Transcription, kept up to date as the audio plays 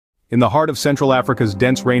In the heart of Central Africa's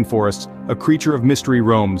dense rainforests, a creature of mystery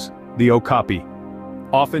roams, the Okapi.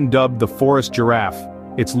 Often dubbed the forest giraffe,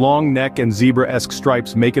 its long neck and zebra-esque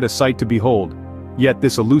stripes make it a sight to behold. Yet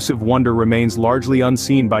this elusive wonder remains largely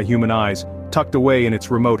unseen by human eyes, tucked away in its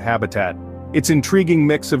remote habitat. Its intriguing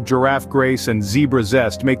mix of giraffe grace and zebra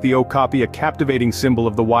zest make the Okapi a captivating symbol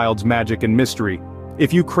of the wild's magic and mystery.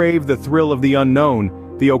 If you crave the thrill of the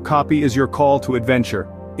unknown, the Okapi is your call to adventure.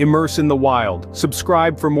 Immerse in the wild,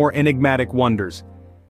 subscribe for more enigmatic wonders,